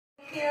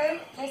Here,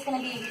 there's going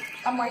to be,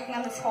 I'm working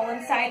on this hole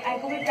inside. I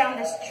glued down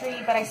this tree,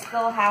 but I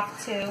still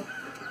have to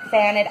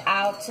fan it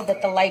out so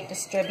that the light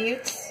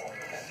distributes.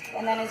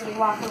 And then as we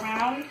walk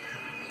around,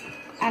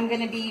 I'm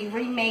going to be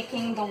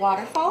remaking the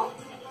waterfall.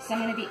 So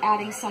I'm going to be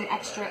adding some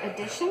extra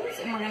additions,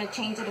 and we're going to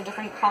change it a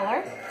different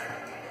color.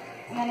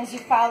 And then as you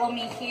follow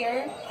me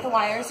here, the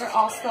wires are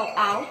all still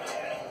out,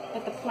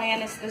 but the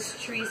plan is this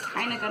tree is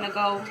kind of going to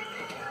go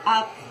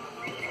up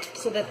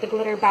so that the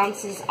glitter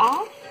bounces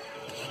off.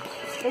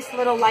 This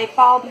little light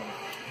bulb,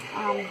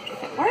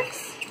 if it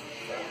works.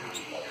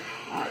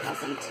 Oh, it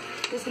doesn't.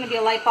 There's going to be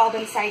a light bulb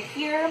inside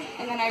here,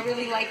 and then I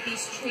really like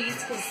these trees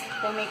because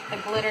they make the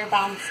glitter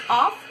bounce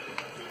off.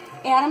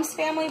 Adam's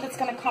family that's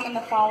going to come in the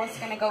fall is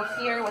going to go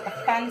here with a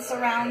fence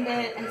around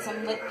it and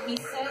some lit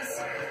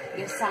pieces.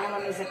 The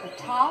asylum is at the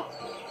top.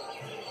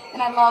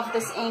 And I love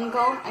this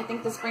angle. I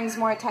think this brings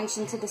more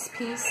attention to this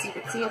piece. You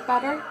can see it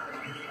better.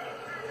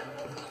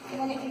 And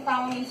then if you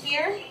follow me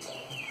here,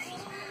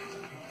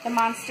 the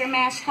Monster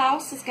Mash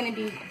house is going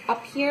to be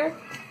up here.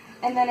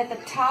 And then at the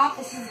top,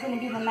 this is going to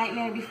be the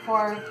Nightmare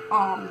Before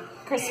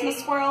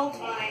Christmas World,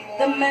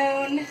 the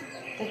moon,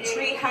 the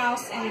tree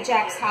house, and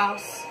Jack's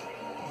house.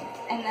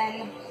 And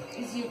then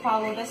as you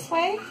follow this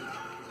way,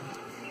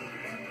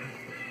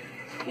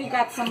 we've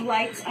got some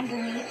lights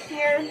underneath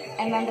here.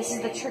 And then this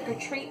is the Trick or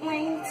Treat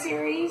Lane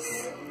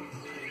series.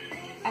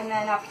 And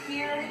then up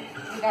here,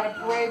 we've got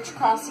a bridge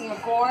crossing a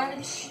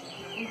gorge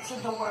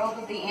into the world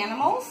of the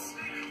animals.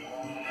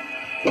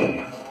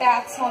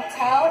 Bats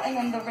Hotel, and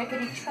then the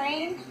rickety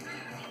train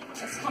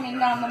is coming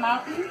down the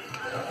mountain.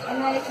 And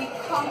then if you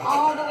come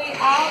all the way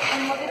out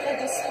and look at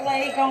the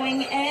display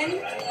going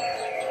in,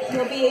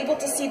 you'll be able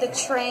to see the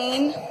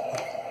train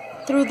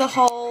through the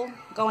hole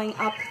going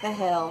up the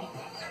hill.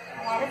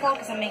 Waterfall,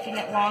 because I'm making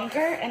it longer,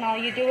 and all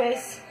you do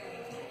is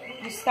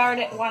you start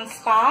at one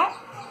spot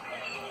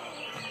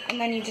and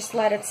then you just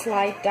let it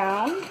slide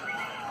down.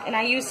 And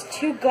I use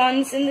 2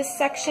 guns in this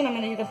section. I'm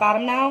going to do the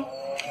bottom now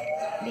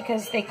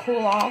because they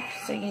cool off,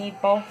 so you need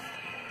both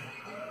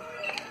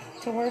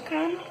to work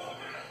on.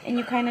 And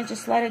you kind of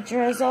just let it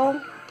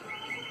drizzle.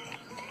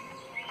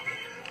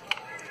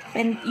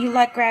 And you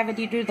let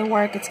gravity do the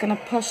work. It's going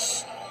to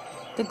push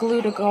the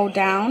glue to go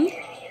down.